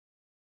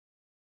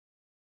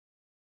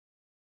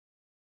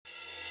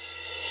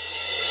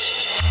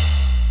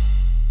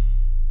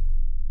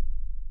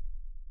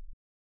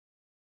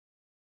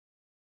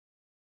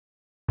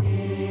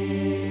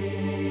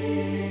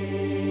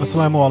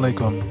Assalamu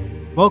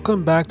alaikum.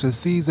 Welcome back to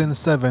Season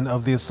 7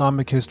 of the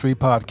Islamic History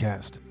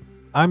Podcast.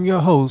 I'm your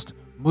host,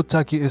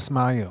 Muttaki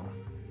Ismail.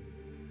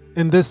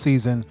 In this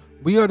season,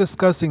 we are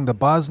discussing the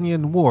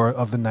Bosnian War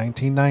of the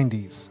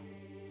 1990s.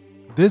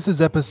 This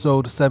is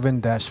episode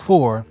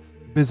 7-4,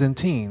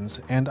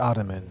 Byzantines and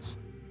Ottomans.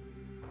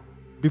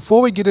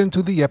 Before we get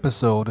into the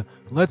episode,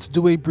 let's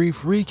do a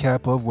brief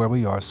recap of where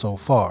we are so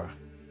far.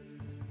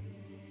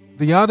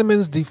 The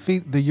Ottomans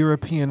defeat the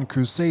European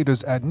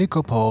Crusaders at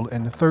Nikopol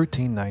in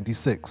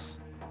 1396.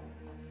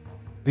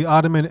 The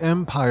Ottoman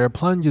Empire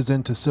plunges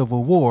into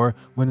civil war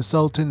when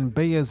Sultan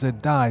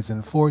Bayezid dies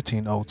in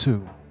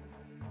 1402.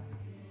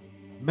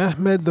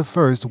 Mehmed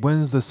I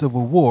wins the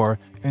civil war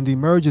and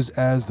emerges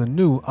as the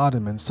new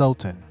Ottoman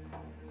Sultan.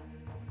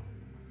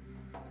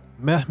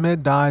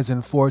 Mehmed dies in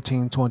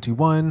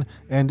 1421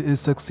 and is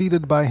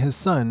succeeded by his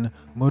son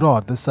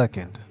Murad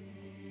II.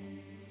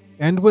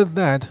 And with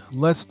that,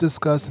 let's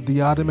discuss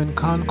the Ottoman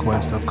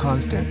conquest of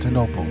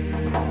Constantinople.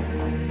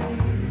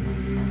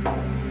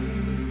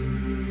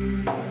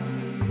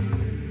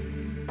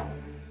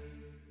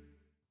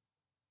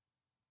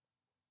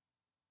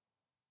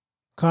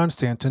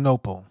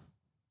 Constantinople.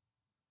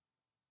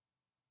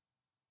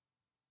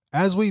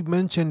 As we've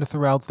mentioned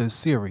throughout this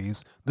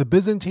series, the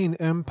Byzantine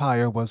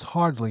Empire was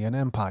hardly an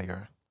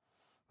empire.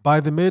 By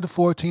the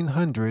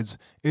mid-1400s,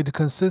 it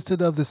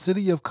consisted of the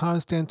city of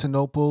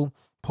Constantinople,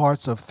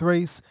 parts of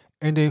Thrace,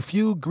 and a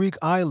few Greek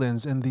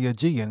islands in the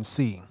Aegean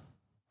Sea.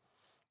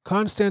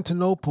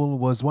 Constantinople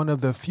was one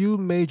of the few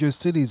major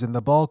cities in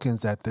the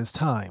Balkans at this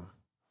time.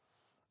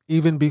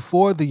 Even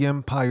before the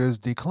empire's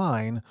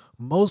decline,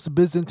 most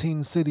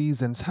Byzantine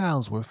cities and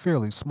towns were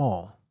fairly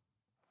small.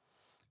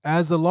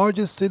 As the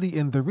largest city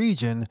in the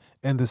region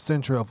and the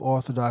center of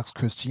Orthodox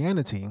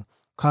Christianity,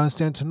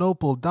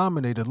 Constantinople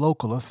dominated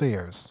local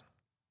affairs.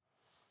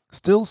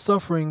 Still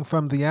suffering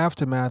from the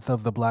aftermath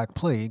of the Black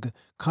Plague,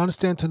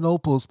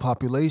 Constantinople's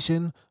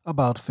population,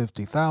 about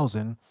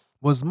 50,000,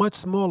 was much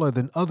smaller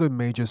than other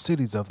major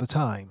cities of the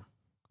time.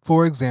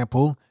 For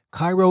example,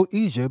 Cairo,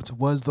 Egypt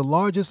was the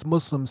largest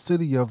Muslim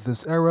city of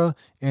this era,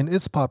 and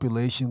its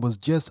population was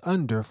just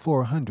under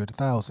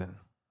 400,000.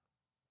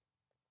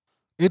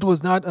 It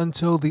was not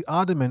until the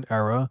Ottoman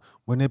era,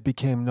 when it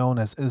became known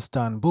as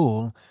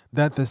Istanbul,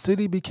 that the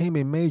city became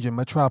a major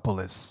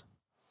metropolis.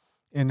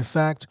 In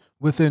fact,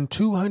 within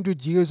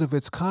 200 years of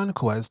its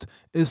conquest,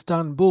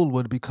 Istanbul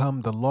would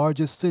become the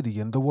largest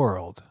city in the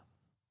world.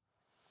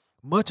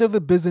 Much of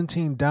the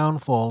Byzantine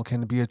downfall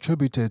can be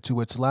attributed to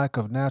its lack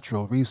of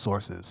natural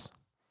resources.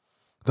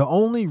 The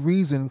only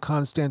reason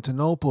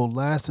Constantinople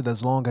lasted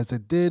as long as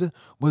it did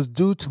was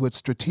due to its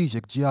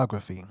strategic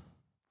geography.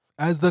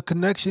 As the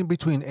connection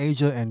between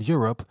Asia and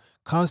Europe,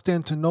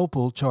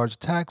 Constantinople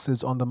charged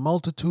taxes on the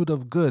multitude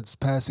of goods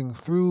passing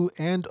through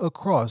and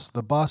across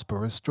the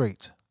Bosporus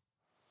Strait.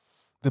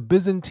 The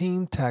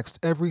Byzantine taxed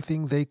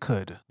everything they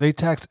could. They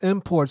taxed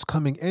imports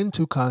coming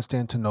into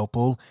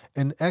Constantinople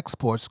and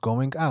exports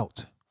going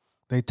out.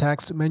 They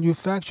taxed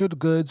manufactured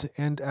goods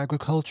and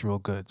agricultural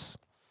goods.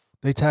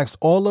 They taxed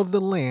all of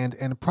the land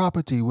and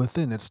property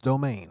within its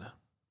domain.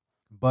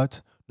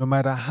 But no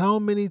matter how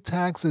many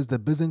taxes the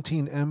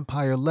Byzantine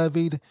Empire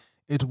levied,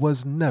 it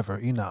was never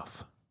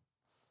enough.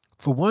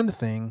 For one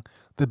thing,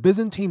 the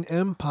Byzantine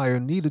Empire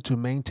needed to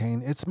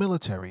maintain its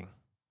military.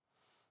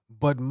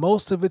 But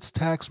most of its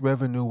tax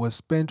revenue was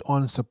spent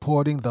on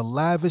supporting the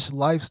lavish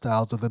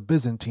lifestyles of the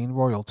Byzantine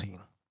royalty.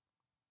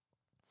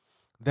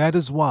 That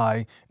is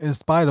why, in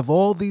spite of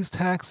all these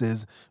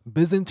taxes,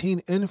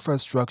 Byzantine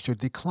infrastructure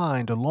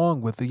declined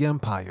along with the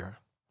empire.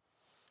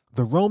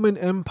 The Roman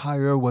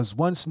Empire was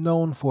once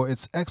known for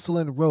its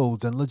excellent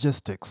roads and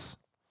logistics,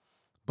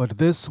 but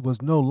this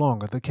was no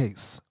longer the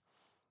case.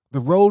 The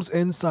roads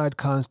inside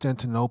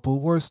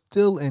Constantinople were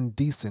still in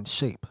decent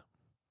shape,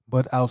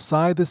 but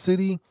outside the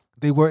city,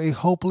 they were a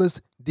hopeless,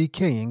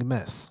 decaying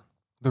mess.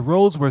 The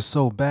roads were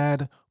so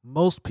bad,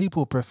 most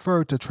people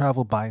preferred to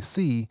travel by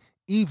sea,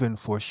 even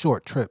for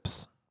short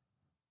trips.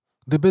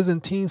 The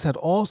Byzantines had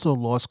also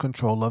lost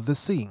control of the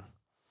sea.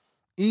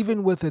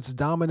 Even with its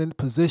dominant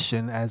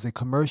position as a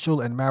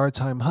commercial and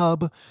maritime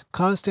hub,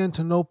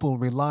 Constantinople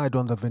relied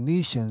on the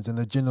Venetians and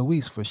the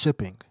Genoese for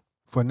shipping.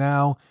 For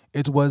now,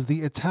 it was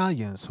the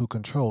Italians who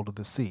controlled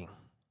the sea.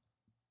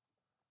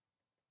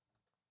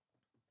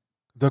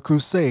 The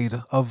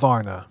Crusade of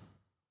Varna.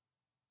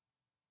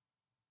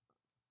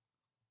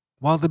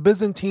 While the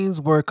Byzantines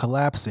were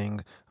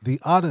collapsing, the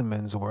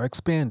Ottomans were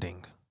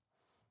expanding.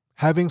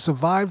 Having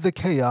survived the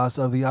chaos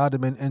of the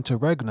Ottoman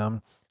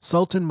interregnum,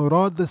 Sultan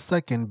Murad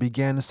II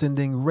began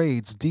sending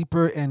raids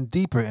deeper and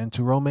deeper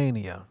into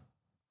Romania.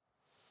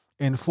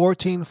 In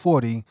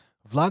 1440,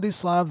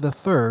 Vladislav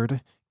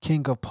III,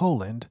 King of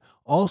Poland,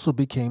 also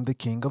became the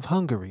King of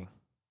Hungary.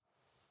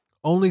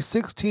 Only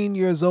 16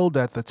 years old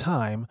at the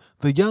time,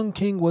 the young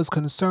king was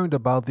concerned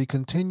about the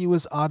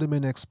continuous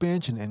Ottoman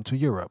expansion into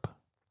Europe.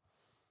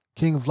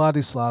 King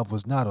Vladislav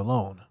was not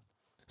alone.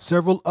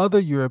 Several other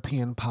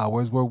European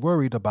powers were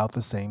worried about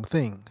the same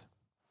thing.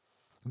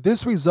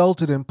 This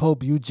resulted in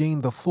Pope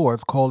Eugene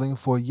IV calling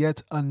for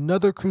yet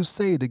another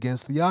crusade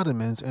against the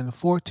Ottomans in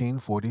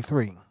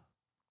 1443.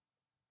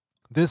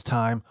 This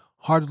time,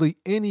 hardly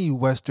any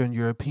Western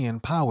European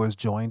powers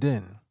joined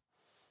in.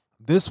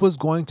 This was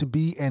going to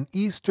be an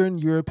Eastern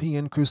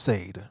European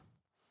crusade.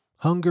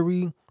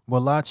 Hungary,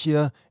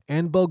 Wallachia,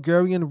 and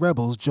Bulgarian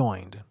rebels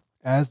joined,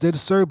 as did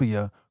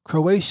Serbia,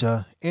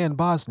 Croatia, and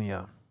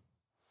Bosnia.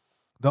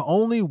 The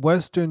only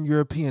Western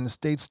European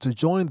states to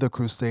join the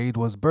crusade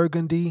was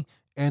Burgundy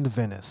and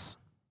Venice.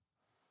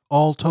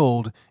 All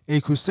told, a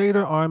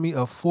crusader army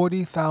of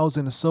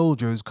 40,000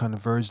 soldiers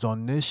converged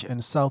on Niš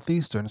in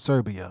southeastern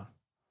Serbia.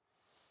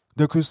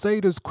 The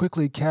Crusaders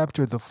quickly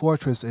captured the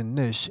fortress in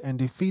Niš and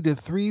defeated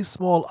 3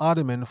 small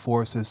Ottoman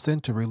forces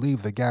sent to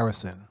relieve the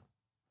garrison.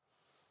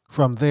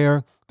 From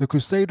there, the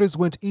Crusaders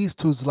went east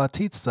to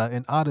Zlatitsa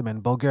in Ottoman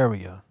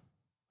Bulgaria.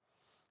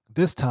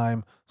 This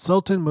time,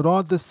 Sultan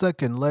Mehmed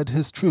II led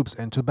his troops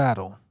into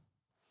battle.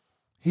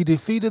 He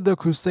defeated the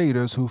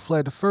Crusaders who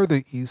fled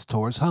further east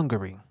towards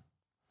Hungary.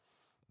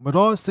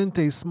 Mehmed sent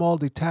a small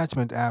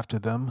detachment after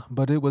them,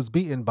 but it was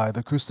beaten by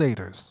the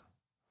Crusaders.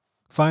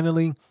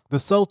 Finally, the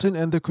Sultan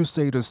and the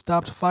Crusaders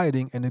stopped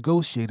fighting and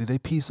negotiated a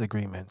peace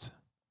agreement.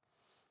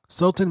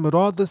 Sultan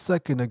Mehmed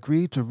II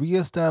agreed to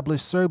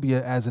re-establish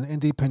Serbia as an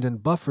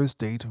independent buffer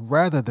state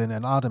rather than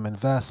an Ottoman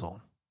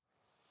vassal.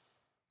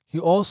 He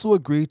also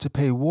agreed to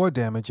pay war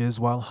damages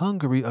while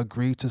Hungary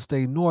agreed to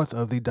stay north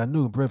of the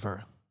Danube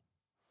River.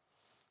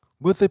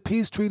 With the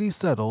peace treaty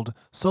settled,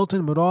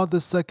 Sultan Mehmed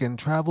II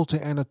traveled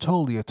to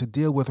Anatolia to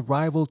deal with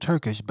rival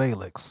Turkish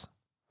beyliks.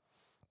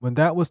 When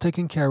that was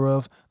taken care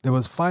of, there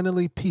was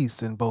finally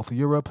peace in both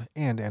Europe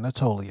and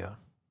Anatolia.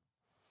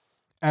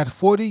 At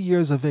 40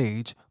 years of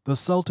age, the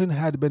Sultan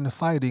had been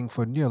fighting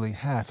for nearly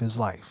half his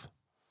life.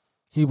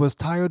 He was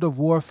tired of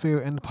warfare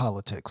and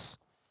politics.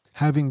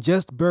 Having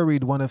just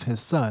buried one of his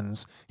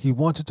sons, he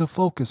wanted to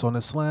focus on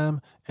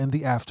Islam and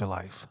the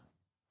afterlife.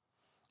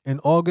 In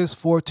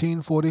August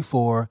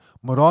 1444,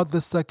 Mehmed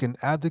II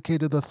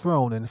abdicated the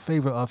throne in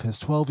favor of his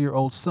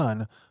 12-year-old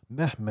son,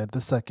 Mehmed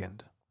II.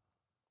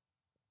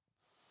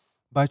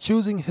 By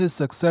choosing his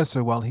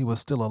successor while he was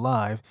still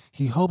alive,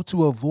 he hoped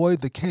to avoid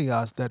the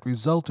chaos that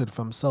resulted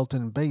from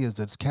Sultan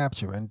Bayezid's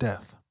capture and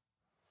death.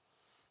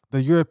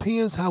 The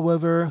Europeans,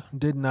 however,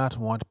 did not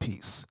want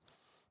peace.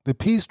 The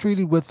peace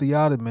treaty with the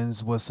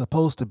Ottomans was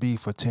supposed to be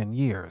for 10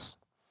 years.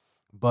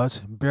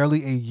 But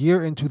barely a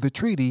year into the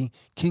treaty,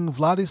 King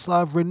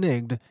Vladislav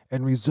reneged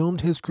and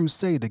resumed his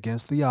crusade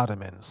against the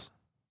Ottomans.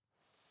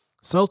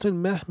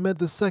 Sultan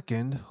Mehmed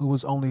II, who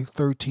was only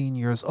 13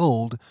 years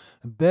old,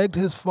 begged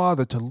his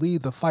father to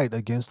lead the fight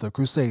against the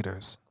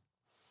Crusaders.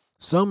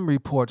 Some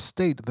reports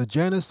state the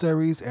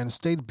Janissaries and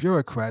state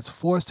bureaucrats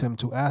forced him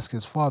to ask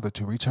his father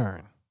to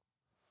return.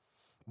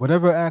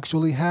 Whatever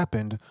actually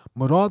happened,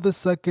 Mehmed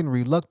II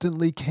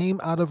reluctantly came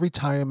out of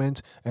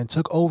retirement and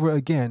took over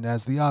again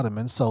as the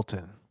Ottoman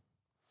Sultan.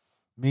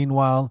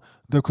 Meanwhile,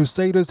 the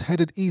Crusaders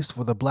headed east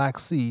for the Black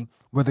Sea,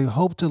 where they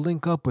hoped to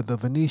link up with the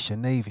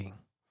Venetian navy.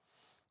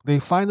 They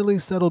finally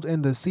settled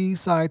in the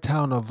seaside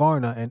town of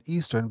Varna in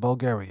eastern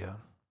Bulgaria.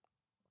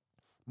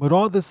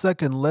 Mehmed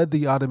II led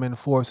the Ottoman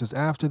forces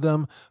after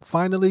them,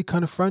 finally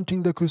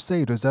confronting the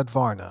Crusaders at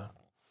Varna.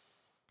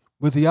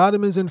 With the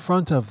Ottomans in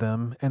front of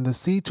them and the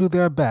sea to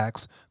their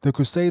backs, the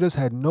Crusaders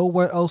had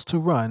nowhere else to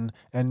run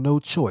and no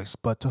choice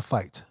but to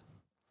fight.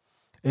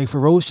 A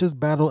ferocious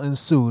battle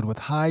ensued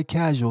with high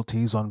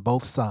casualties on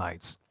both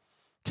sides.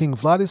 King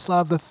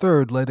Vladislav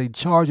III led a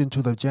charge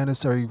into the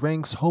Janissary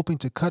ranks, hoping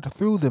to cut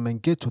through them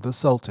and get to the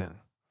Sultan.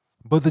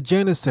 But the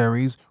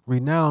Janissaries,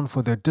 renowned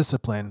for their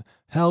discipline,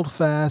 held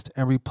fast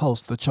and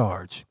repulsed the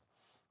charge.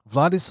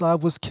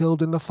 Vladislav was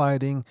killed in the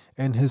fighting,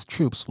 and his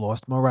troops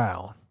lost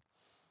morale.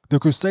 The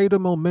Crusader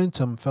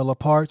momentum fell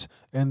apart,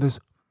 and the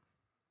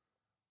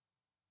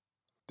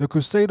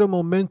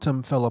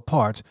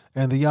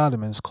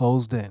Ottomans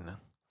closed in.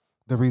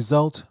 The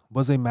result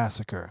was a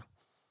massacre.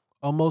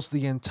 Almost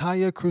the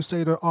entire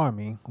Crusader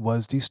army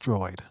was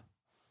destroyed.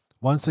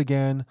 Once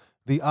again,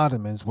 the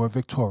Ottomans were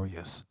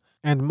victorious,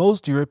 and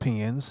most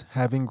Europeans,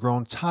 having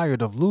grown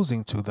tired of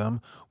losing to them,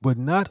 would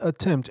not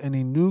attempt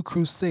any new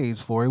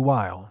crusades for a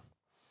while.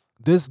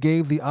 This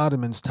gave the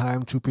Ottomans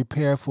time to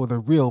prepare for the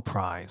real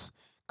prize,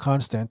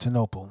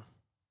 Constantinople.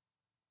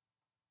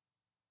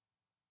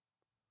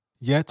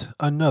 Yet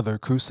another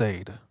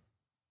crusade.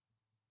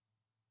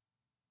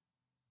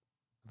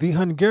 The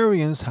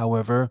Hungarians,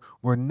 however,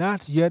 were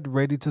not yet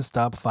ready to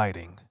stop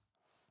fighting.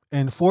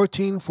 In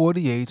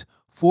 1448,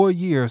 4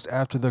 years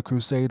after the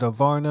Crusade of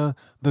Varna,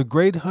 the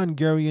great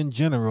Hungarian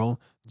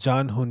general,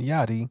 John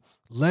Hunyadi,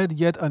 led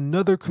yet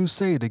another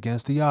crusade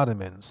against the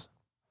Ottomans.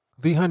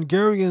 The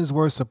Hungarians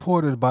were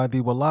supported by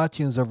the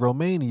Wallachians of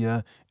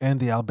Romania and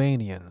the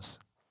Albanians.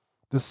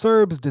 The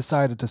Serbs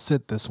decided to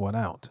sit this one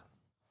out.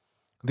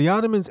 The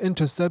Ottomans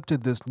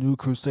intercepted this new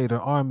Crusader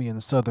army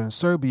in southern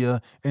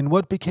Serbia in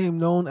what became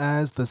known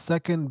as the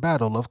Second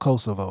Battle of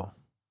Kosovo.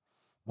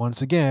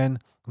 Once again,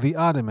 the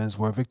Ottomans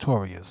were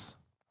victorious.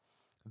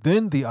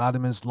 Then the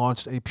Ottomans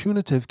launched a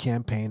punitive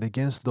campaign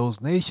against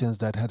those nations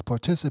that had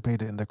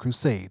participated in the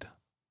crusade.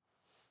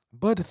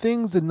 But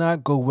things did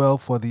not go well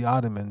for the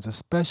Ottomans,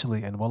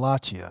 especially in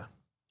Wallachia.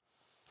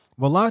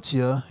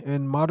 Wallachia,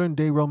 in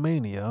modern-day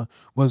Romania,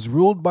 was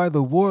ruled by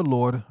the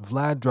warlord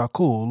Vlad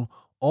Dracul,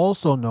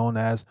 also known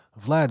as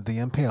Vlad the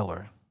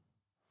Impaler.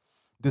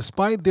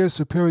 Despite their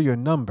superior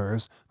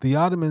numbers, the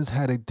Ottomans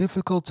had a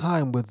difficult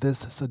time with this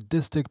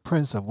sadistic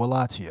prince of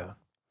Wallachia.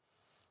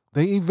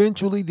 They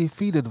eventually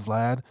defeated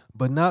Vlad,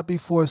 but not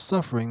before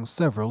suffering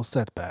several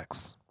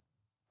setbacks.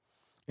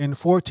 In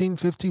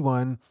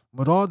 1451,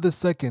 Murad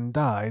II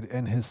died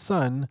and his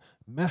son,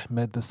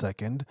 Mehmed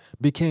II,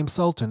 became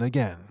Sultan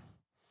again.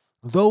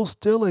 Though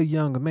still a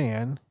young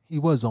man, he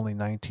was only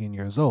 19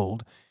 years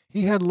old,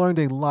 he had learned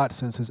a lot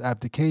since his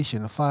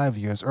abdication 5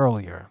 years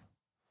earlier.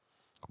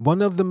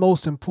 One of the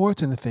most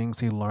important things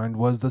he learned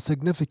was the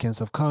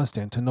significance of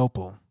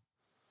Constantinople.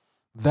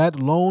 That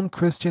lone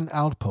Christian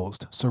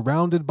outpost,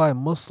 surrounded by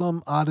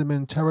Muslim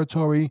Ottoman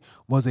territory,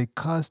 was a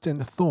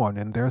constant thorn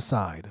in their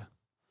side.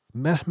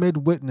 Mehmed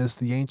witnessed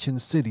the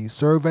ancient city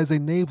serve as a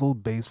naval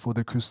base for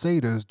the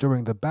Crusaders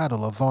during the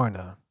Battle of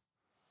Varna.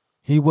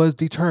 He was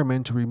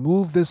determined to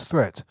remove this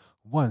threat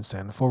once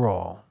and for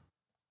all.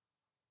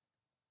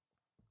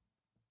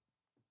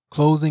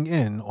 Closing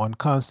in on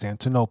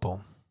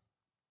Constantinople.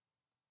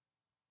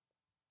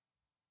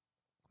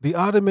 The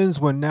Ottomans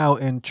were now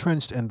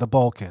entrenched in the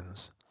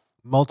Balkans.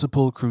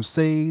 Multiple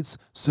crusades,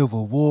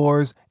 civil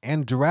wars,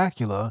 and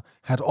Dracula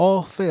had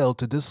all failed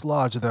to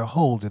dislodge their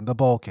hold in the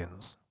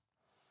Balkans.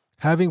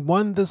 Having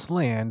won this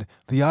land,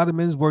 the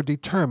Ottomans were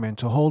determined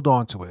to hold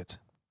on to it.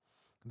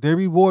 They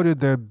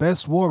rewarded their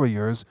best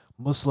warriors,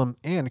 Muslim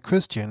and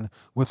Christian,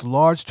 with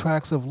large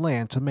tracts of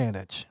land to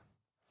manage.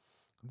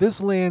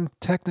 This land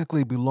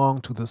technically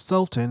belonged to the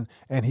Sultan,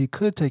 and he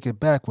could take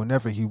it back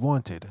whenever he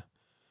wanted.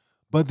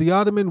 But the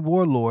Ottoman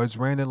warlords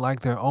ran it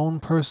like their own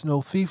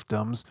personal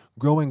fiefdoms,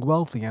 growing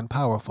wealthy and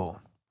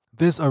powerful.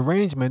 This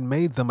arrangement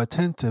made them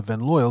attentive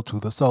and loyal to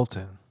the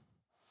Sultan.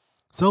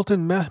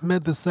 Sultan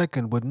Mehmed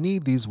II would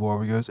need these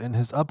warriors in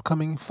his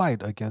upcoming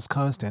fight against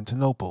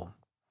Constantinople.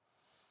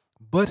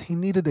 But he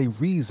needed a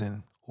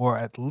reason, or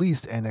at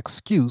least an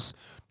excuse,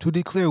 to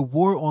declare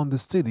war on the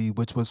city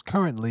which was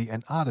currently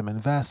an Ottoman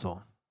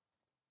vassal.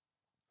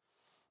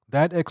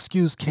 That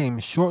excuse came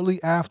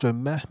shortly after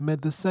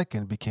Mehmed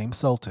II became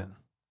Sultan.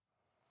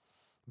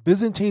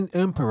 Byzantine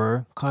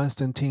Emperor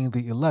Constantine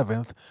XI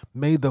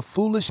made the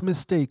foolish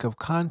mistake of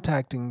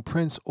contacting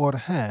Prince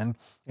Orhan,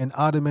 an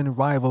Ottoman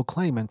rival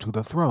claimant to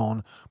the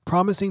throne,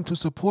 promising to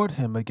support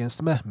him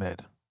against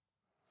Mehmed.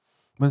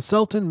 When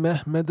Sultan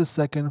Mehmed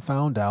II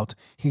found out,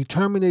 he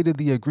terminated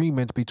the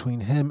agreement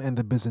between him and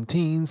the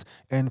Byzantines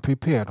and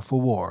prepared for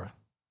war.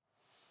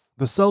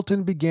 The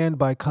Sultan began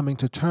by coming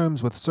to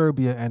terms with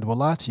Serbia and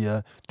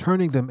Wallachia,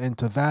 turning them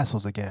into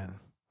vassals again.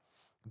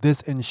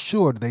 This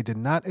ensured they did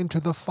not enter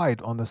the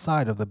fight on the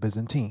side of the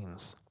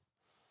Byzantines.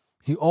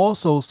 He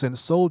also sent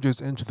soldiers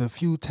into the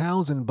few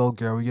towns in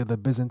Bulgaria the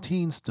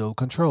Byzantines still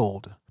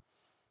controlled.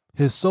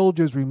 His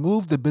soldiers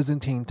removed the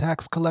Byzantine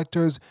tax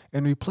collectors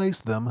and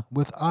replaced them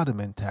with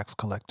Ottoman tax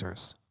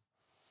collectors.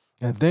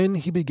 And then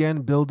he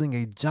began building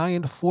a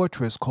giant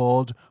fortress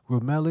called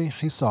Rumeli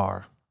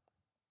Hisar.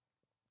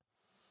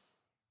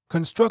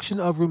 Construction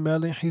of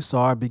Rumeli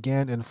Hisar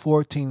began in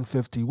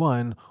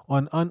 1451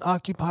 on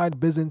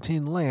unoccupied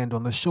Byzantine land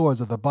on the shores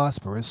of the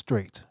Bosporus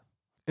Strait.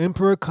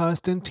 Emperor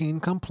Constantine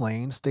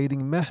complained,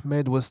 stating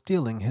Mehmed was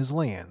stealing his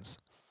lands.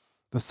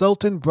 The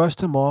Sultan brushed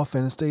him off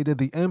and stated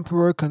the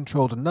emperor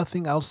controlled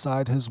nothing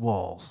outside his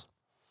walls.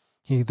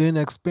 He then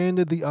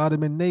expanded the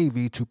Ottoman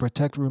navy to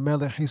protect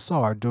Rumeli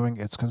Hisar during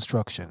its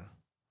construction.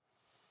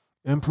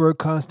 Emperor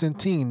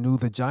Constantine knew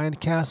the giant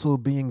castle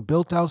being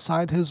built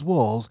outside his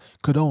walls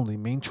could only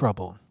mean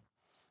trouble.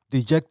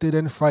 Dejected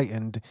and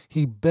frightened,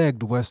 he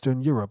begged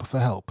Western Europe for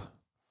help.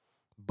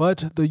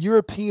 But the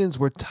Europeans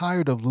were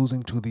tired of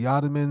losing to the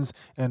Ottomans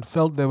and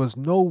felt there was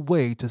no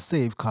way to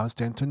save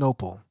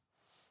Constantinople.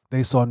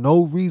 They saw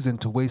no reason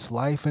to waste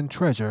life and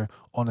treasure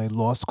on a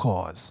lost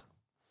cause.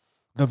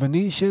 The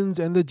Venetians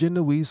and the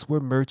Genoese were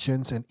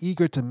merchants and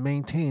eager to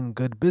maintain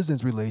good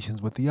business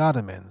relations with the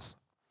Ottomans.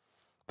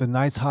 The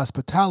Knights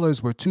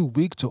Hospitallers were too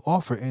weak to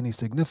offer any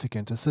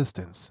significant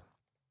assistance.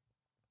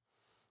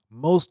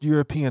 Most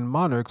European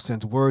monarchs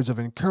sent words of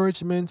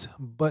encouragement,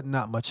 but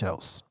not much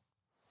else.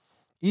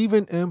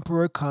 Even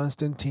Emperor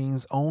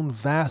Constantine's own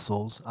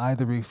vassals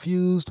either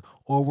refused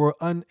or were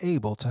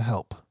unable to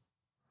help.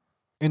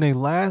 In a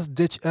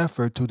last-ditch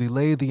effort to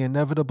delay the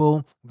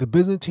inevitable, the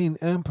Byzantine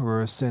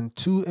Emperor sent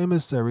 2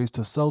 emissaries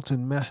to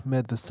Sultan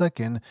Mehmed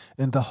II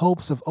in the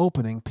hopes of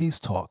opening peace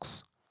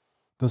talks.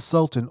 The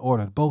Sultan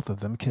ordered both of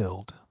them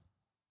killed.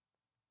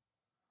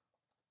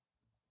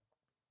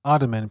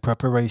 Ottoman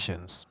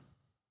preparations.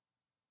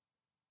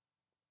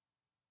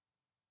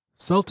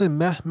 Sultan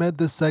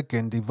Mehmed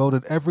II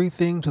devoted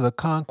everything to the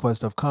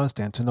conquest of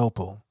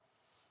Constantinople.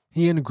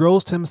 He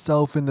engrossed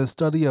himself in the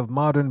study of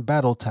modern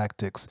battle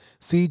tactics,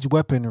 siege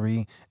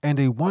weaponry,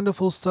 and a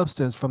wonderful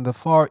substance from the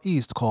Far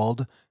East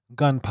called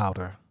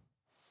gunpowder.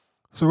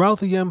 Throughout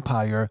the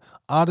empire,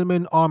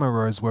 Ottoman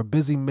armorers were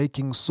busy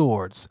making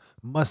swords,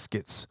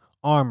 muskets,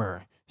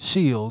 armor,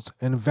 shields,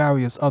 and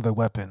various other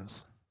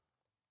weapons.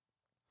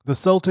 The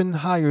Sultan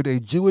hired a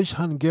Jewish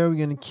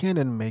Hungarian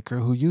cannon maker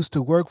who used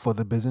to work for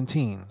the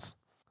Byzantines.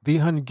 The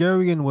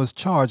Hungarian was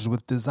charged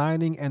with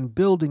designing and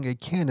building a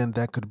cannon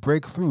that could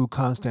break through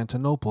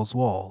Constantinople's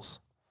walls.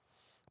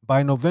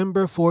 By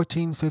November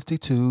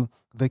 1452,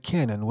 the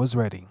cannon was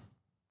ready.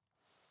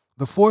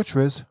 The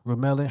fortress,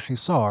 Rumeli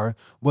Hisar,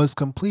 was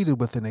completed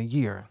within a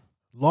year.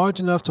 Large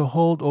enough to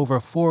hold over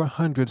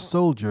 400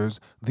 soldiers,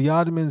 the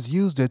Ottomans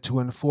used it to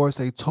enforce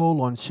a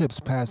toll on ships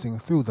passing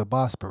through the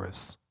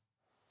Bosporus.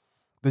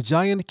 The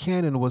giant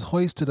cannon was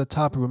hoisted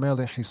atop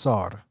Rumeli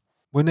Hisar.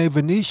 When a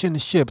Venetian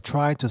ship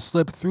tried to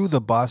slip through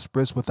the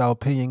Bosporus without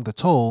paying the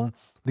toll,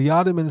 the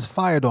Ottomans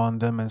fired on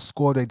them and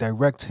scored a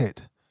direct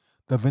hit.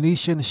 The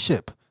Venetian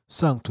ship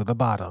sunk to the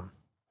bottom.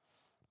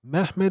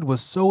 Mehmed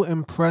was so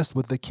impressed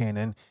with the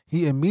cannon,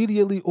 he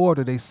immediately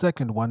ordered a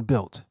second one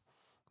built.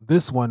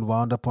 This one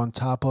wound up on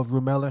top of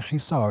Rumeli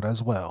Hisar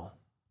as well.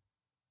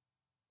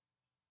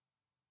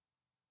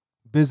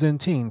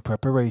 Byzantine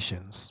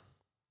preparations.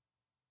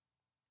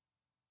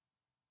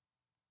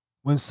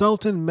 When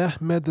Sultan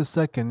Mehmed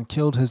II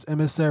killed his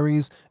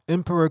emissaries,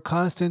 Emperor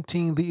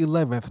Constantine XI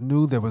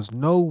knew there was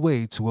no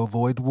way to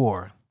avoid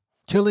war.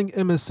 Killing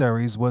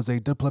emissaries was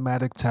a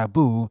diplomatic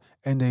taboo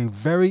and a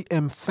very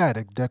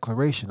emphatic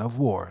declaration of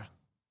war.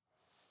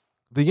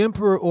 The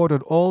emperor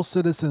ordered all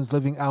citizens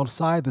living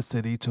outside the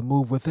city to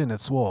move within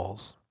its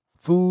walls.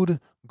 Food,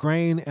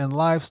 grain, and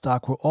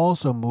livestock were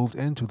also moved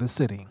into the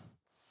city.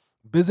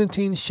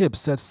 Byzantine ships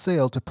set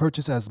sail to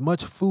purchase as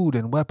much food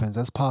and weapons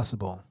as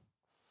possible.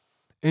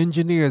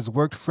 Engineers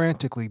worked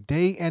frantically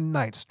day and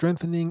night,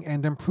 strengthening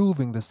and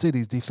improving the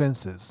city's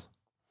defenses.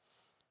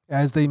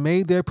 As they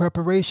made their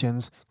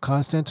preparations,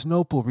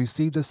 Constantinople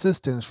received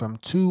assistance from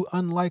two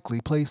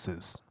unlikely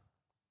places.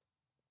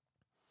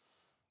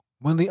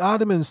 When the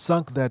Ottomans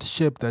sunk that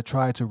ship that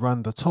tried to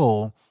run the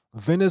toll,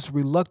 Venice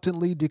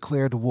reluctantly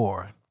declared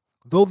war.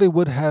 Though they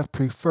would have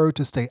preferred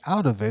to stay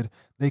out of it,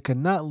 they could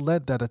not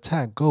let that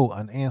attack go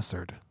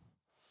unanswered.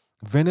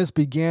 Venice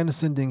began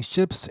sending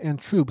ships and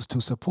troops to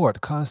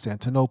support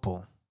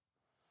Constantinople.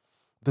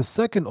 The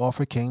second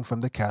offer came from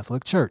the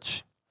Catholic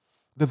Church.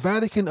 The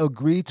Vatican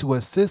agreed to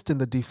assist in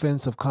the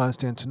defense of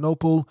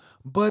Constantinople,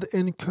 but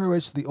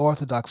encouraged the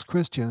Orthodox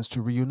Christians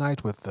to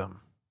reunite with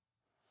them.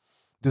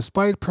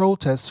 Despite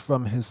protests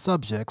from his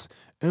subjects,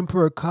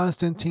 Emperor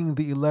Constantine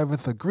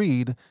XI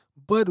agreed,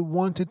 but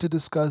wanted to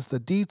discuss the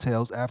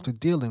details after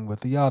dealing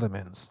with the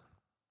Ottomans.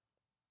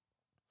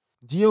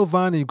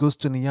 Giovanni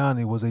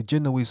Giustiniani was a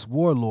Genoese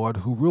warlord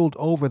who ruled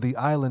over the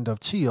island of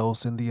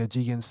Chios in the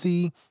Aegean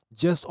Sea,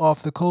 just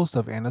off the coast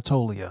of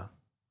Anatolia.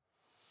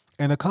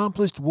 An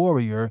accomplished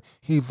warrior,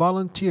 he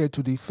volunteered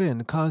to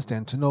defend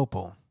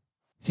Constantinople.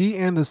 He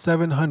and the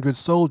 700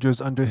 soldiers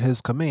under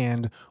his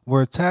command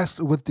were tasked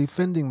with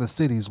defending the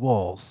city's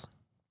walls.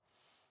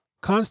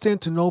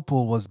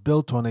 Constantinople was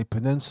built on a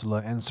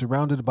peninsula and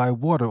surrounded by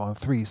water on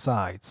three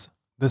sides: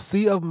 the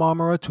Sea of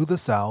Marmara to the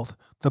south,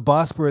 the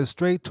Bosporus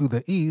Strait to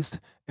the east,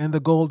 and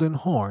the Golden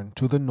Horn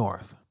to the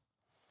north.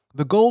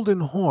 The Golden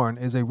Horn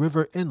is a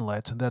river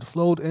inlet that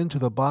flowed into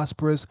the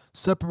Bosporus,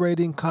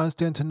 separating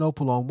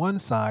Constantinople on one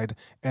side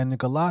and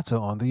Galata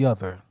on the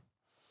other.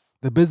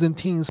 The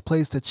Byzantines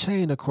placed a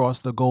chain across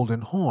the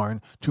Golden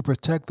Horn to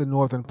protect the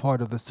northern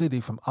part of the city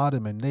from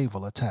Ottoman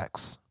naval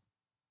attacks.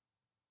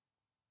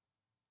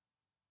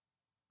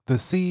 The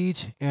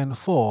Siege and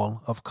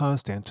Fall of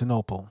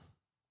Constantinople.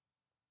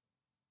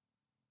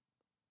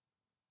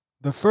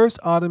 The first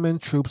Ottoman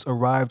troops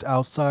arrived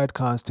outside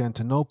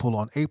Constantinople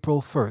on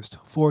April 1,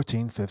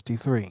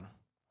 1453.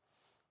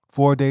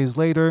 4 days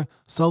later,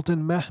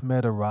 Sultan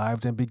Mehmed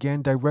arrived and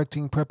began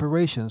directing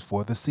preparations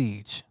for the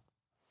siege.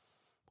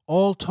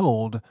 All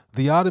told,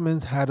 the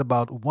Ottomans had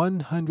about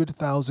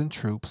 100,000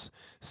 troops,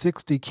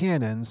 60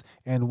 cannons,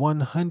 and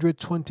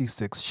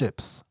 126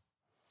 ships.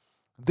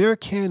 Their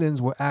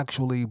cannons were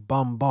actually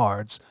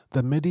bombards,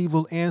 the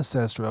medieval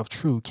ancestor of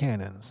true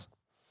cannons.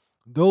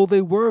 Though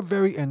they were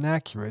very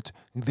inaccurate,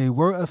 they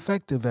were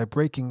effective at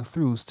breaking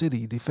through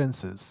city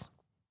defenses.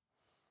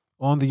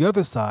 On the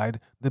other side,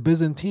 the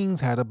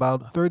Byzantines had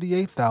about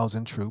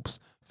 38,000 troops,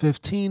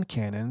 15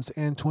 cannons,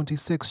 and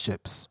 26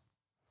 ships.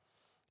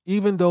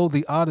 Even though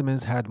the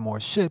Ottomans had more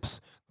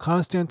ships,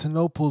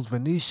 Constantinople's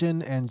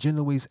Venetian and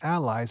Genoese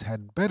allies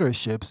had better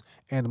ships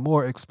and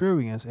more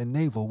experience in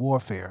naval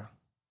warfare.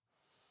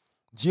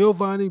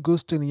 Giovanni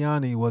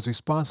Giustiniani was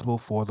responsible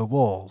for the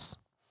walls.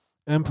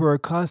 Emperor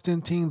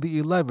Constantine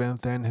XI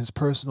and his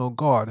personal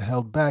guard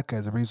held back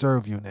as a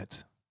reserve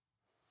unit.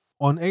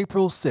 On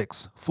April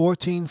 6,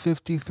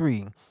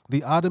 1453,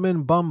 the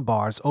Ottoman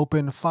bombards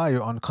opened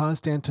fire on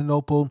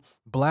Constantinople,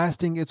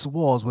 blasting its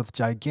walls with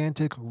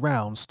gigantic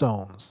round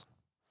stones.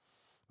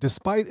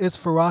 Despite its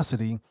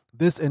ferocity,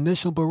 this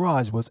initial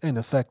barrage was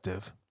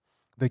ineffective.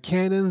 The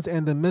cannons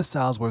and the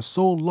missiles were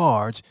so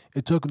large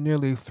it took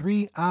nearly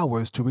 3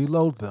 hours to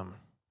reload them.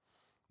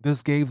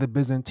 This gave the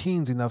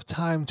Byzantines enough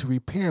time to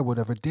repair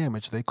whatever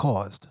damage they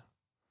caused.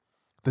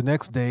 The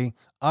next day,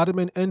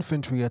 Ottoman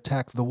infantry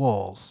attacked the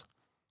walls.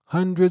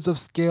 Hundreds of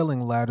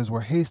scaling ladders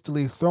were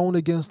hastily thrown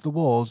against the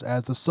walls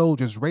as the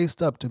soldiers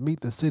raced up to meet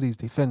the city's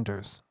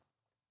defenders.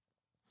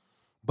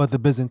 But the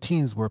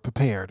Byzantines were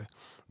prepared.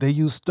 They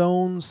used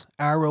stones,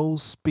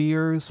 arrows,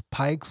 spears,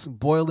 pikes,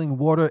 boiling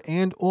water,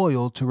 and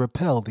oil to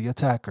repel the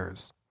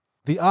attackers.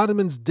 The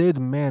Ottomans did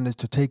manage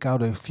to take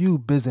out a few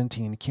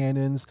Byzantine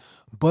cannons,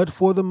 but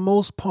for the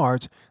most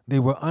part, they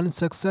were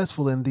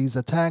unsuccessful in these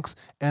attacks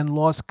and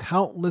lost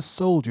countless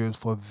soldiers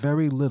for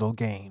very little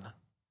gain.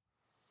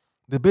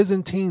 The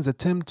Byzantines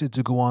attempted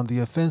to go on the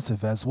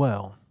offensive as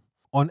well.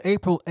 On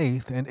April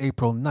 8th and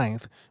April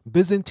 9th,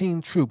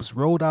 Byzantine troops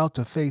rode out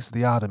to face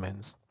the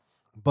Ottomans.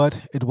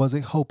 But it was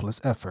a hopeless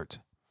effort.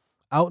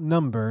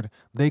 Outnumbered,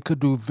 they could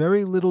do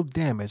very little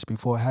damage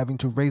before having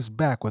to race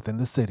back within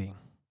the city.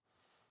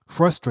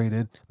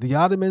 Frustrated, the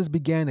Ottomans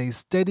began a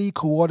steady,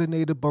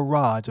 coordinated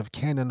barrage of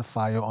cannon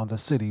fire on the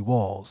city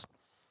walls.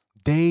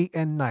 Day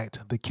and night,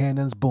 the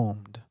cannons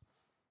boomed.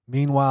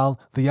 Meanwhile,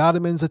 the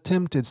Ottomans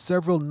attempted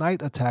several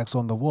night attacks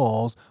on the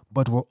walls,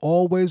 but were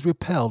always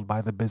repelled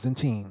by the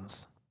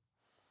Byzantines.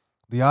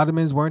 The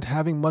Ottomans weren't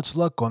having much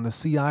luck on the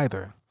sea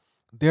either.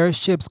 Their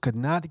ships could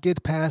not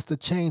get past the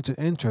chain to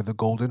enter the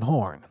Golden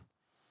Horn.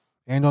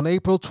 And on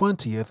April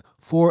 20th,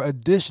 4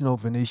 additional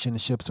Venetian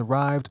ships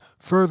arrived,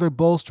 further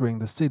bolstering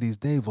the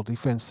city's naval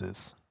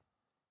defenses.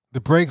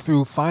 The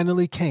breakthrough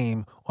finally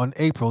came on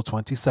April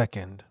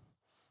 22nd.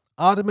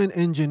 Ottoman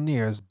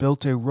engineers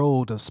built a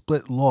road of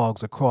split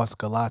logs across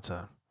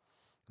Galata.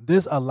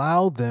 This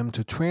allowed them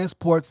to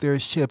transport their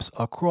ships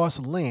across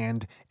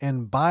land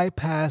and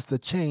bypass the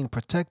chain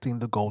protecting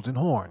the Golden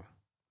Horn.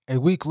 A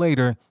week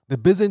later, the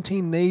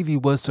Byzantine Navy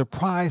was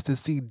surprised to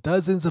see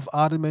dozens of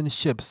Ottoman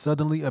ships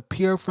suddenly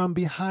appear from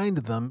behind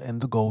them in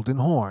the Golden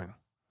Horn.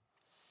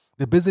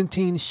 The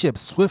Byzantine ships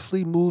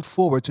swiftly moved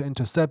forward to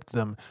intercept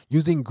them,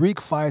 using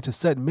Greek fire to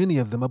set many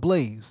of them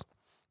ablaze.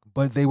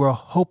 But they were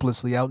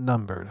hopelessly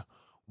outnumbered.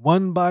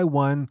 One by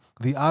one,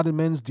 the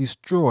Ottomans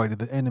destroyed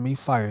the enemy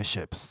fire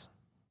ships.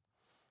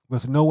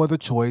 With no other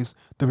choice,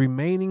 the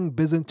remaining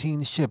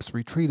Byzantine ships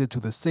retreated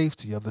to the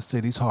safety of the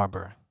city's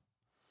harbor.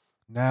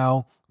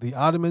 Now, the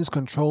Ottomans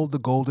controlled the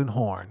Golden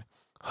Horn.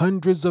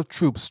 Hundreds of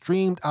troops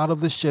streamed out of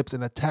the ships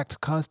and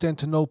attacked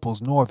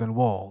Constantinople's northern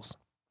walls.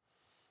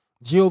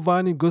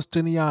 Giovanni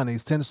Giustiniani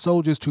sent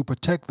soldiers to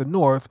protect the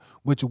north,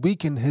 which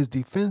weakened his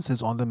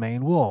defenses on the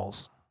main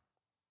walls.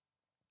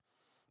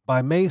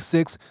 By May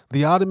 6,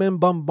 the Ottoman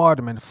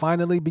bombardment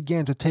finally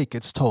began to take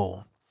its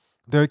toll.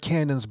 Their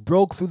cannons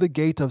broke through the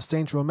gate of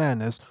St.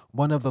 Romanus,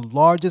 one of the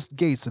largest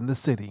gates in the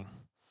city.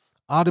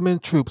 Ottoman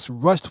troops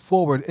rushed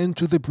forward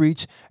into the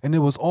breach, and it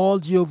was all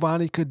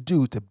Giovanni could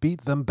do to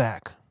beat them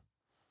back.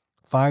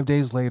 5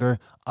 days later,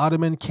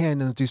 Ottoman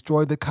cannons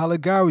destroyed the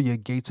Caligari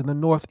gates in the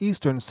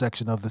northeastern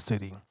section of the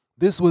city.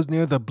 This was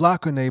near the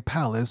Blochernae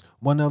Palace,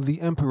 one of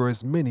the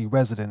emperor's many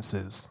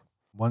residences.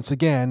 Once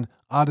again,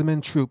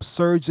 Ottoman troops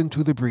surged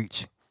into the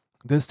breach.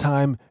 This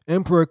time,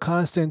 Emperor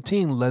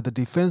Constantine led the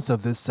defense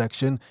of this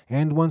section,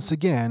 and once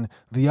again,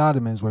 the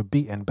Ottomans were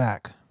beaten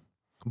back.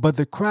 But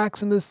the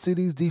cracks in the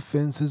city's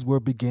defenses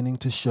were beginning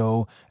to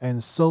show,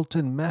 and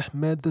Sultan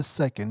Mehmed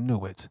II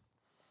knew it.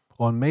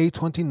 On May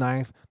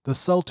 29th, the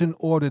Sultan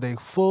ordered a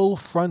full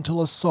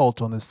frontal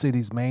assault on the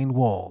city's main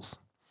walls.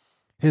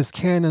 His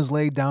cannons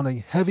laid down a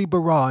heavy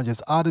barrage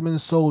as Ottoman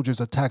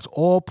soldiers attacked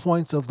all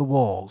points of the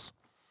walls.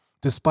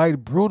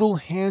 Despite brutal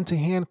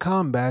hand-to-hand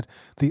combat,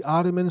 the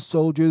Ottoman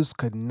soldiers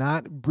could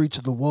not breach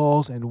the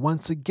walls and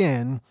once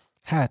again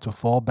had to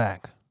fall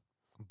back.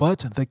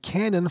 But the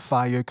cannon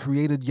fire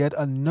created yet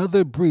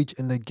another breach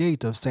in the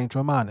gate of St.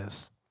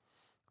 Romanus.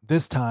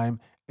 This time,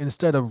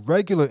 instead of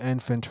regular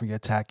infantry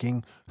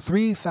attacking,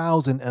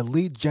 3,000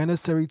 elite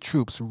Janissary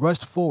troops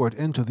rushed forward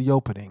into the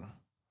opening.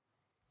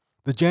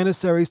 The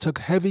Janissaries took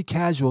heavy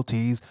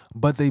casualties,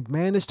 but they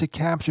managed to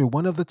capture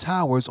one of the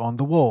towers on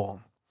the wall.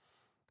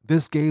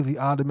 This gave the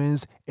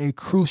Ottomans a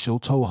crucial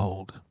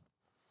toehold.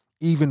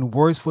 Even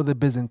worse for the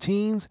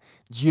Byzantines,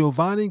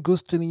 Giovanni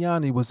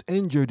Giustiniani was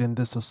injured in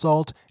this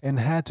assault and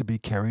had to be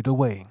carried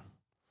away.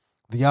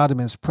 The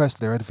Ottomans pressed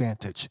their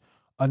advantage.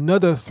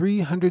 Another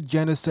 300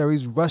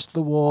 Janissaries rushed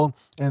the wall,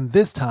 and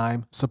this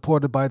time,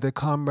 supported by their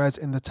comrades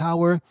in the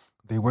tower,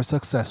 they were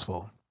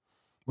successful.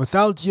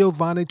 Without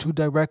Giovanni to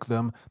direct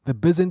them, the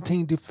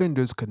Byzantine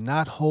defenders could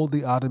not hold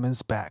the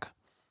Ottomans back.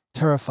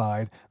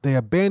 Terrified, they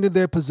abandoned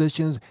their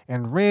positions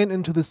and ran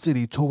into the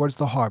city towards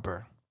the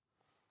harbor.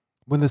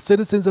 When the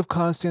citizens of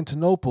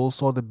Constantinople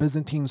saw the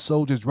Byzantine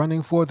soldiers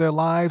running for their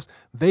lives,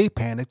 they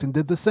panicked and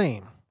did the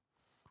same.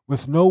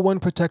 With no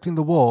one protecting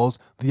the walls,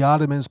 the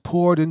Ottomans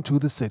poured into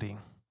the city.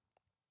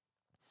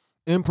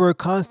 Emperor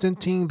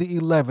Constantine XI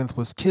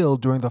was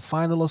killed during the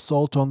final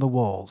assault on the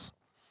walls.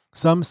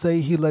 Some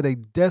say he led a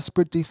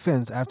desperate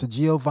defense after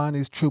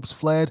Giovanni's troops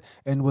fled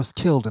and was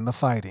killed in the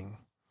fighting.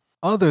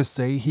 Others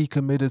say he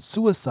committed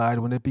suicide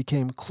when it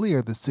became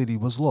clear the city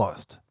was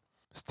lost.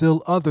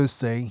 Still others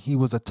say he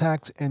was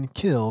attacked and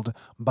killed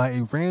by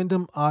a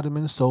random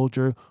Ottoman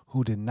soldier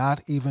who did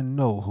not even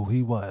know who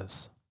he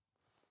was.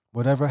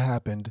 Whatever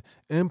happened,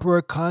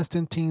 Emperor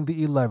Constantine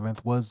XI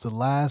was the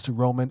last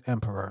Roman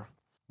emperor.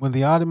 When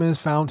the Ottomans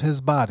found his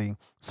body,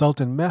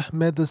 Sultan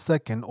Mehmed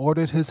II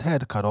ordered his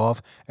head cut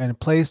off and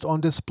placed on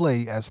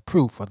display as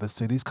proof of the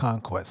city's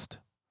conquest.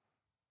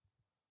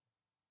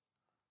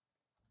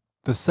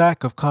 The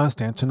sack of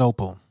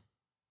Constantinople.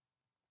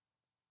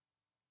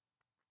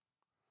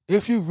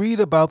 If you read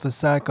about the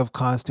sack of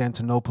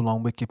Constantinople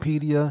on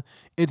Wikipedia,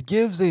 it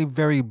gives a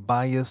very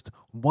biased,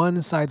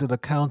 one-sided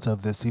account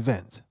of this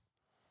event.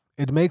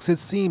 It makes it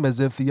seem as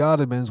if the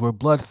Ottomans were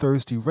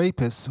bloodthirsty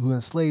rapists who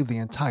enslaved the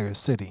entire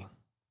city.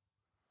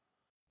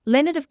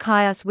 Leonard of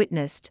Chios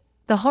witnessed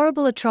the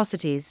horrible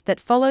atrocities that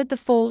followed the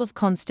fall of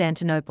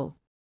Constantinople.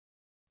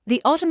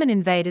 The Ottoman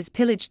invaders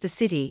pillaged the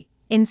city,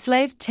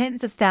 enslaved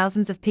tens of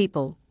thousands of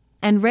people,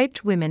 and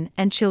raped women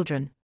and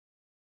children.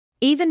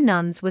 Even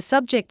nuns were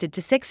subjected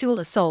to sexual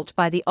assault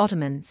by the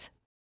Ottomans.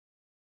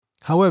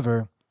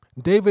 However,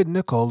 David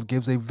Nicholl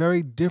gives a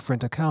very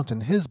different account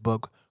in his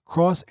book,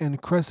 Cross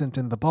and Crescent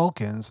in the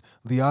Balkans,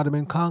 the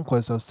Ottoman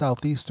Conquest of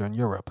Southeastern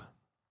Europe.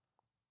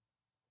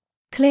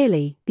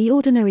 Clearly, the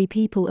ordinary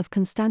people of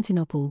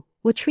Constantinople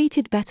were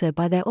treated better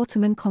by their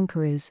Ottoman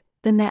conquerors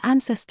than their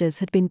ancestors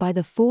had been by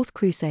the Fourth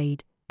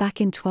Crusade,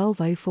 back in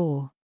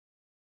 1204.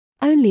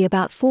 Only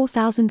about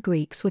 4,000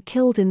 Greeks were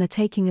killed in the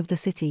taking of the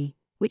city,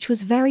 which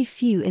was very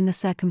few in the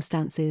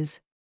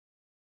circumstances.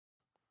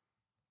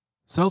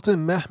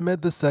 Sultan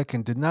Mehmed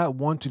II did not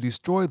want to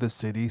destroy the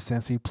city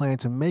since he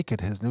planned to make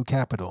it his new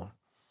capital.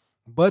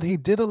 But he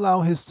did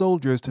allow his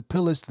soldiers to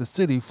pillage the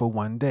city for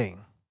one day.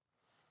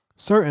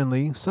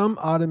 Certainly, some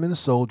Ottoman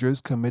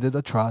soldiers committed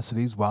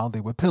atrocities while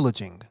they were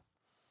pillaging.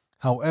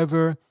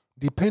 However,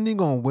 depending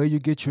on where you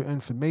get your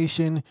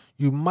information,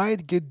 you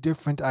might get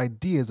different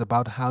ideas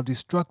about how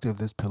destructive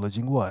this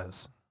pillaging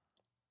was.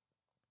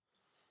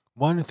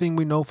 One thing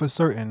we know for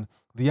certain,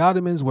 the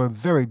Ottomans were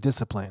very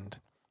disciplined,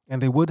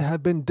 and they would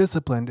have been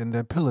disciplined in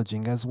their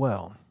pillaging as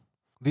well.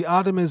 The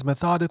Ottomans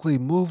methodically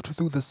moved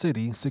through the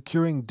city,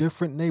 securing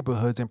different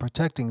neighborhoods and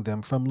protecting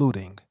them from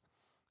looting.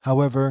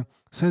 However,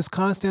 since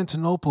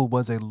Constantinople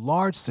was a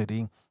large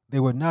city, they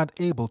were not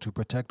able to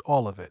protect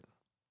all of it.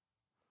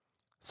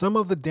 Some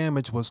of the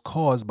damage was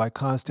caused by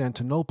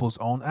Constantinople's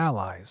own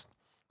allies.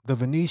 The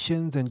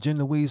Venetians and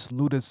Genoese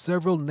looted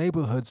several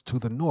neighborhoods to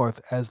the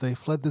north as they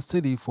fled the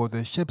city for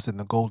their ships in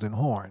the Golden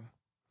Horn.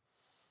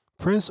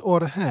 Prince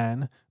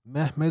Orhan,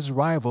 Mehmed's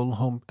rival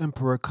whom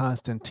Emperor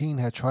Constantine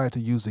had tried to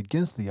use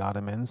against the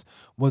Ottomans,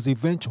 was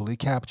eventually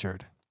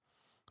captured.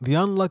 The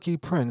unlucky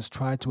prince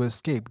tried to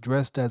escape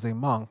dressed as a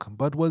monk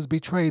but was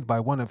betrayed by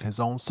one of his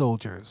own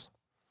soldiers.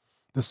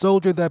 The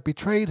soldier that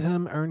betrayed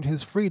him earned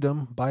his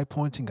freedom by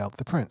pointing out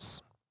the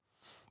prince.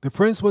 The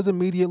prince was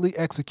immediately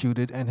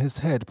executed and his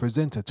head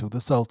presented to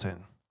the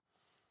Sultan.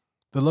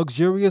 The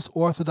luxurious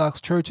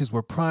Orthodox churches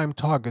were prime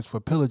targets for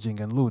pillaging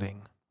and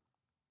looting.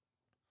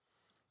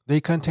 They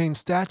contained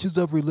statues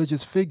of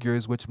religious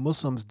figures which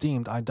Muslims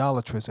deemed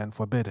idolatrous and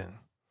forbidden.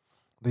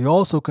 They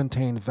also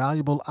contained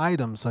valuable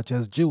items such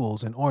as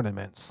jewels and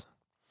ornaments.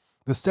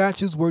 The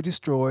statues were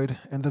destroyed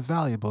and the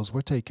valuables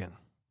were taken.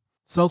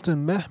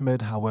 Sultan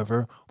Mehmed,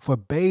 however,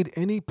 forbade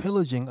any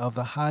pillaging of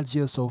the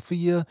Hagia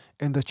Sophia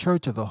and the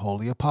Church of the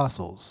Holy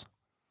Apostles.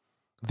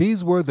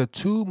 These were the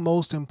two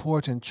most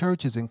important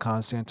churches in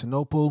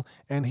Constantinople,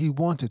 and he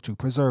wanted to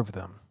preserve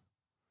them.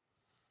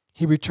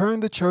 He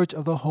returned the Church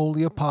of the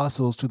Holy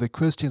Apostles to the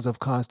Christians of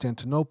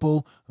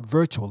Constantinople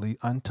virtually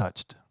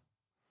untouched.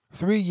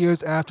 3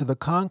 years after the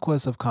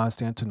conquest of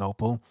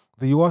Constantinople,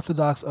 the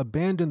Orthodox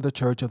abandoned the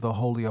Church of the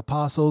Holy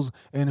Apostles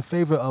in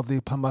favor of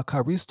the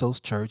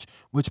Pamakaristos Church,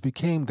 which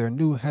became their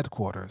new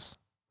headquarters.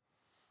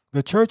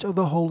 The Church of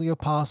the Holy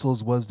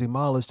Apostles was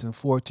demolished in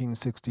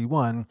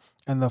 1461,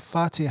 and the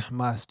Fatih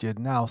Masjid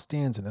now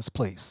stands in its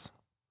place.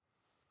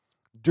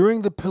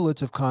 During the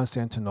pillage of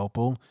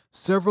Constantinople,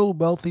 several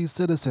wealthy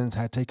citizens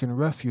had taken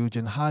refuge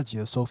in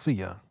Hagia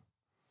Sophia.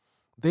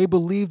 They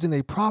believed in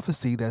a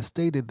prophecy that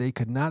stated they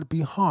could not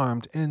be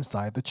harmed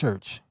inside the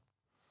church.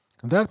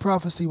 That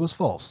prophecy was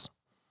false.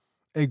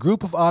 A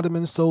group of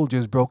Ottoman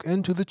soldiers broke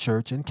into the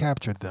church and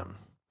captured them.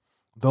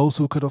 Those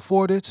who could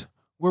afford it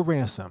were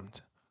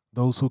ransomed.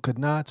 Those who could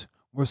not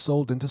were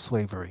sold into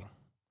slavery.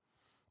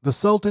 The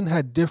Sultan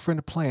had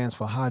different plans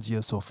for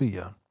Hagia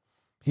Sophia.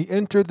 He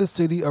entered the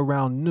city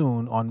around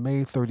noon on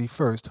May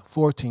 31st,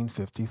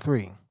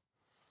 1453.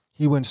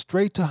 He went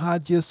straight to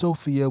Hagia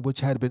Sophia, which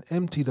had been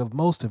emptied of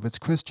most of its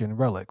Christian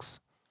relics.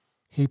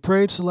 He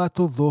prayed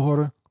Salatul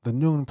Dhuhr, the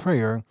noon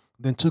prayer,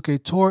 then took a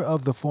tour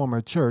of the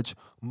former church,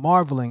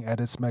 marveling at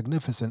its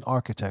magnificent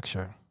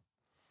architecture.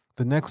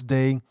 The next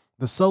day,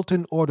 the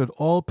Sultan ordered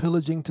all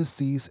pillaging to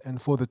cease and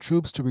for the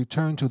troops to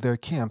return to their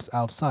camps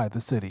outside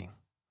the city.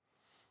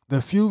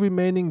 The few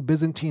remaining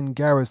Byzantine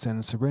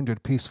garrisons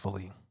surrendered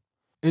peacefully.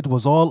 It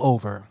was all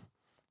over.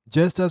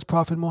 Just as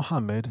Prophet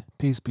Muhammad,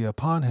 peace be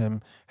upon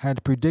him,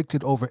 had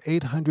predicted over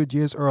 800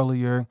 years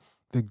earlier,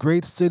 the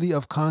great city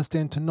of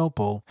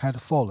Constantinople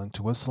had fallen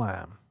to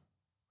Islam.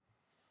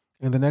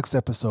 In the next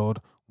episode,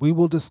 we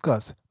will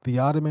discuss the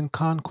Ottoman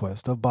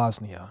conquest of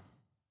Bosnia.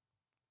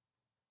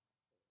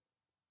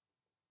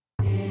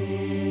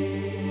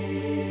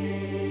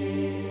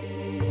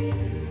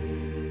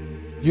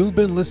 You've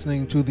been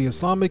listening to the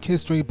Islamic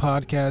History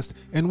Podcast,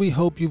 and we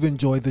hope you've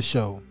enjoyed the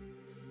show.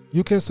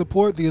 You can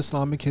support the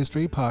Islamic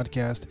History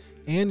Podcast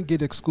and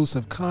get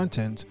exclusive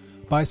content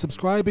by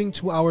subscribing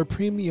to our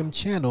premium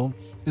channel,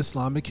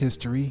 Islamic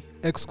History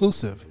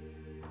Exclusive.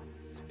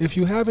 If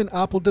you have an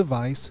Apple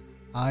device,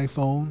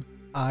 iPhone,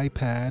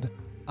 iPad,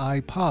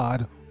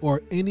 iPod,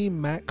 or any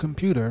Mac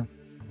computer,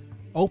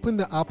 open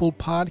the Apple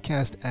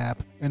Podcast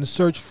app and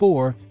search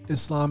for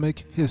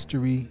Islamic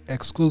History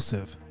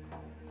Exclusive.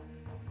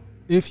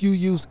 If you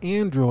use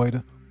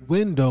Android,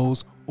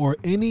 Windows, or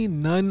any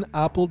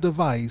non-Apple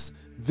device,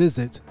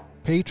 visit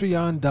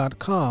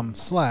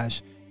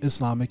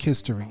patreon.com/Islamic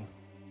History.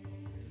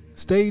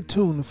 Stay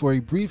tuned for a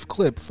brief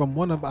clip from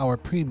one of our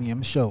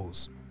premium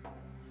shows.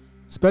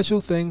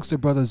 Special thanks to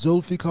Brother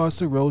Zulfikar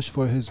Sarosh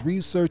for his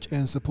research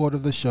and support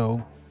of the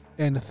show,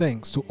 and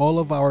thanks to all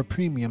of our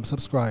premium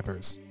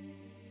subscribers.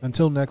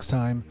 Until next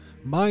time,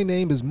 my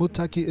name is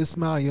Muttaqi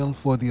Ismail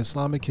for the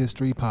Islamic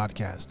History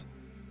Podcast.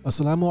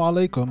 Assalamu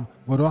alaikum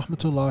wa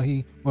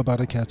rahmatullahi wa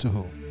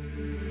barakatuhu.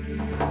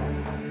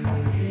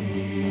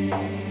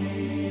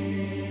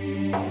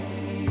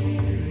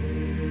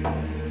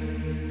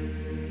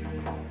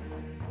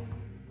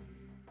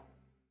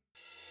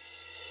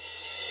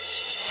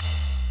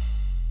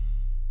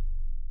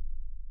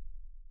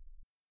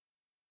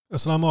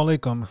 Assalamu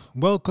alaikum.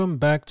 Welcome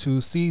back to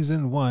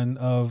Season 1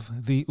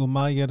 of the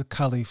Umayyad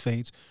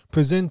Caliphate,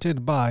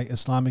 presented by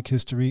Islamic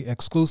History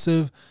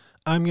Exclusive.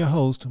 I'm your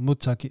host,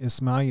 Muttaqi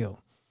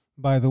Ismail.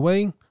 By the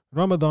way,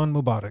 Ramadan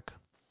Mubarak.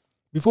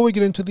 Before we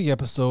get into the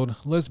episode,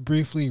 let's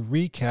briefly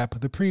recap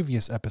the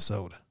previous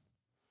episode.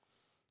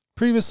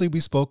 Previously, we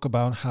spoke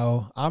about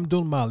how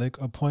Abdul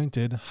Malik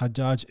appointed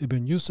Hajjaj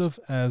ibn Yusuf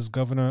as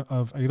governor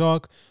of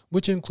Iraq,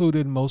 which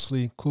included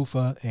mostly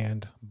Kufa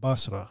and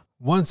Basra.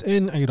 Once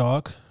in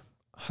Iraq,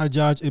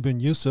 Hajjaj ibn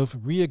Yusuf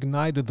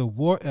reignited the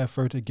war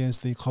effort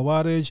against the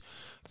Khawarij,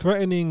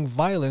 threatening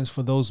violence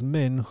for those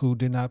men who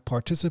did not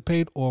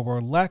participate or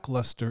were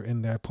lackluster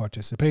in their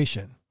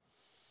participation.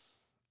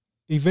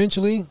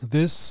 Eventually,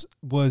 this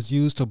was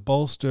used to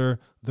bolster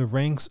the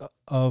ranks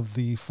of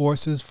the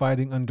forces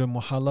fighting under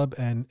Muhallab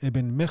and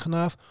Ibn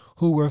Mikhnaf,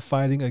 who were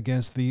fighting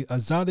against the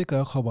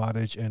Azadika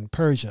Khawarij in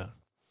Persia.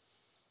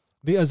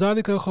 The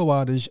Azadika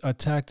Khawarij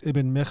attacked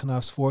Ibn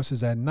Mikhnaf's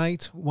forces at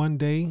night one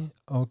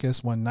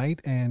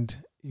night, and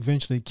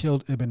eventually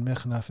killed Ibn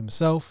Mikhnaf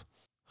himself.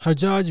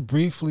 Hajjaj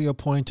briefly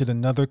appointed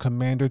another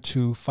commander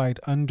to fight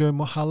under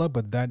Muhallab,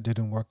 but that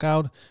didn't work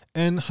out,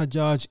 and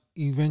Hajjaj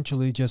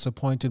eventually just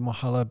appointed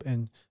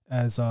Muhallab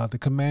as the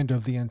commander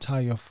of the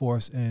entire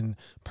force in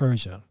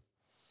Persia.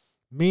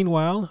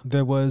 Meanwhile,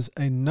 there was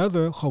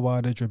another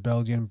Khawarij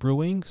rebellion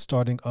brewing,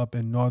 starting up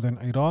in northern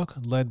Iraq,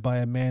 led by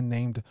a man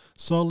named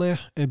Saleh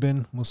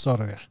ibn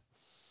Musarrih.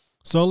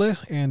 Saleh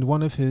and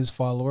one of his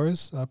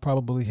followers,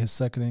 probably his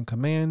second in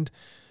command,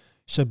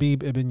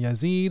 Shabib ibn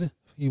Yazid,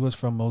 he was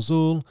from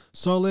Mosul.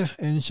 Saleh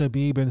and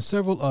Shabib and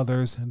several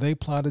others, they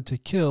plotted to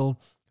kill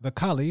the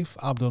Caliph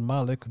Abdul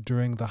Malik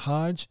during the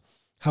Hajj.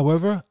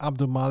 However,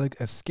 Abdul Malik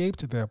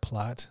escaped their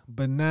plot,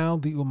 but now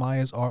the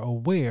Umayyads are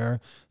aware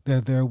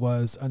that there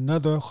was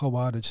another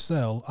Khawarij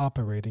cell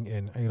operating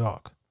in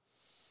Iraq.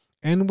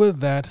 And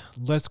with that,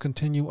 let's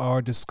continue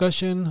our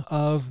discussion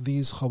of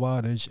these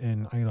Khawarij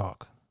in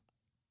Iraq.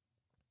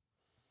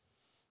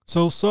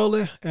 So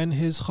Saleh and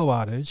his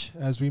Khawarij,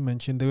 as we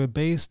mentioned, they were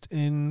based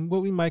in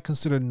what we might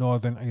consider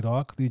northern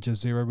Iraq, the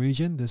Jazeera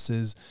region. This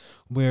is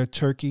where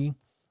Turkey,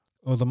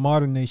 or the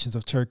modern nations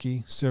of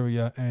Turkey,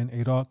 Syria, and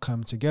Iraq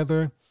come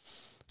together.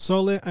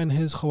 Saleh and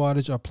his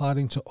Khawarij are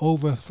plotting to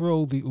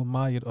overthrow the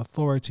Umayyad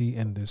authority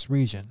in this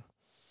region.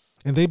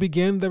 And they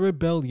began their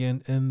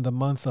rebellion in the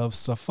month of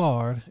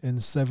Safar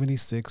in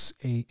 76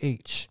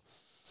 AH.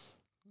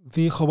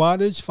 The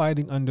Khawarij,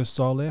 fighting under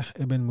Saleh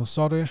ibn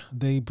Musarrih,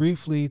 they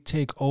briefly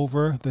take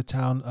over the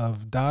town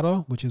of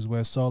Dara, which is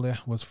where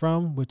Saleh was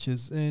from, which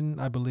is in,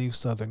 I believe,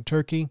 southern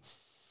Turkey.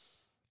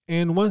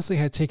 And once they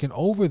had taken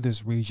over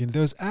this region,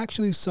 there's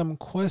actually some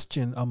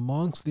question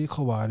amongst the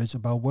Khawarij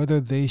about whether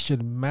they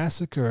should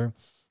massacre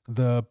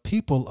the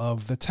people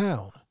of the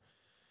town.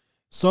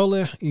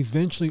 Saleh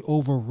eventually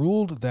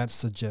overruled that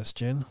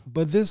suggestion,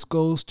 but this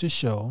goes to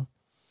show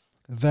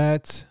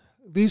that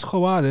these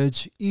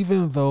Khawarij,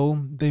 even though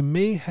they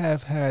may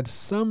have had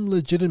some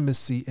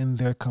legitimacy in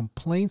their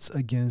complaints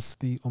against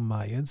the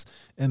Umayyads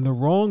and the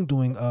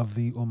wrongdoing of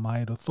the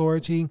Umayyad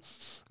authority,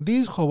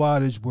 these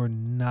Khawarij were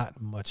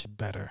not much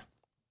better.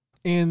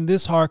 And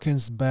this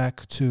harkens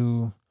back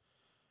to,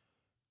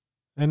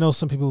 I know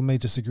some people may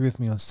disagree with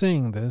me on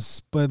saying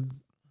this, but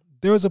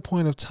there was a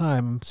point of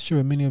time, I'm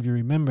sure many of you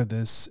remember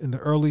this, in the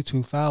early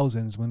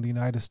 2000s when the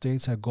United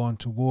States had gone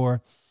to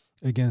war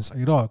against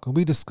Iraq. And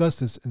we discussed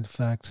this, in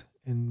fact,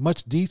 in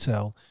much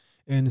detail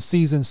in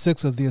season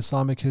 6 of the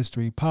Islamic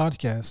History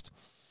podcast,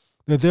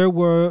 that there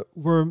were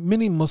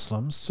many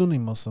Muslims, Sunni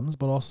Muslims,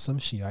 but also some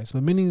Shiites,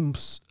 but many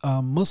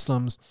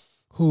Muslims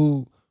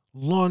who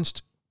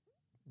launched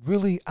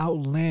really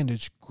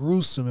outlandish,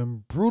 gruesome,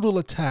 and brutal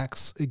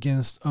attacks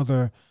against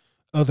other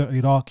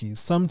Iraqis.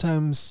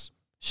 Sometimes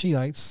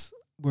Shiites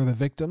were the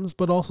victims,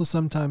 but also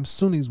sometimes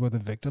Sunnis were the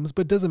victims.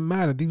 But it doesn't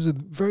matter. These are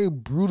very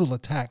brutal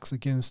attacks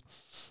against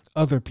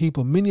other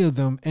people, many of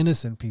them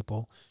innocent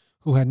people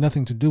who had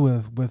nothing to do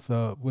with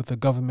the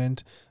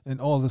government and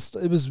all this.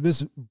 It was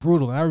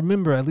brutal. And I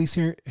remember, at least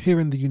here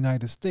in the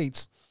United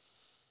States,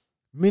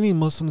 many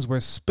Muslims were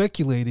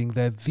speculating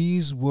that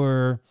these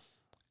were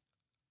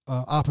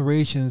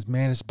operations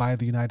managed by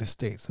the United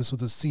States. This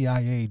was the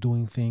CIA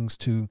doing things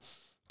to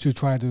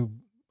try to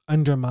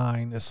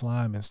undermine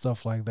Islam and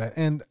stuff like that.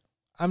 And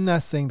I'm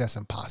not saying that's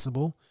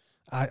impossible.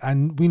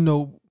 We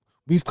know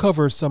we've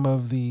covered some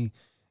of the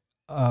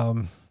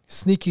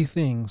sneaky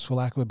things, for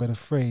lack of a better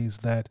phrase,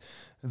 that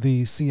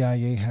the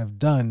CIA have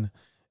done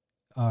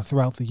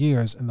throughout the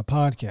years in the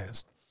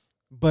podcast.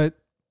 But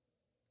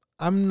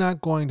I'm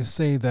not going to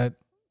say that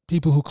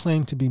people who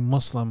claim to be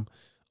Muslim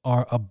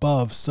are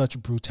above such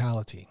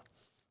brutality.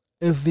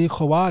 If the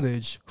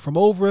Khawarij from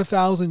over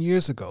 1,000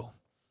 years ago,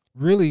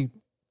 really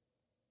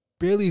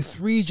barely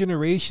 3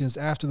 generations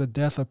after the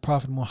death of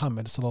Prophet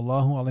Muhammad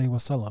sallallahu alaihi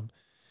wasallam,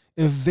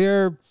 if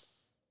they're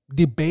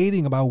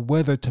debating about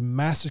whether to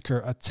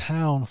massacre a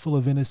town full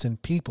of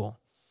innocent people,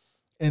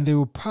 and they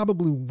were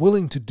probably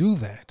willing to do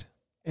that,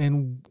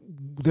 and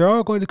there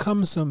are going to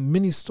come some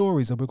many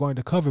stories that we're going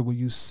to cover where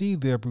you see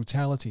their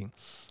brutality.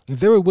 If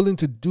they were willing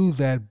to do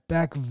that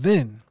back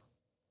then,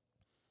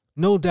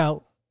 no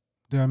doubt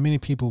there are many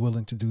people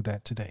willing to do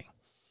that today.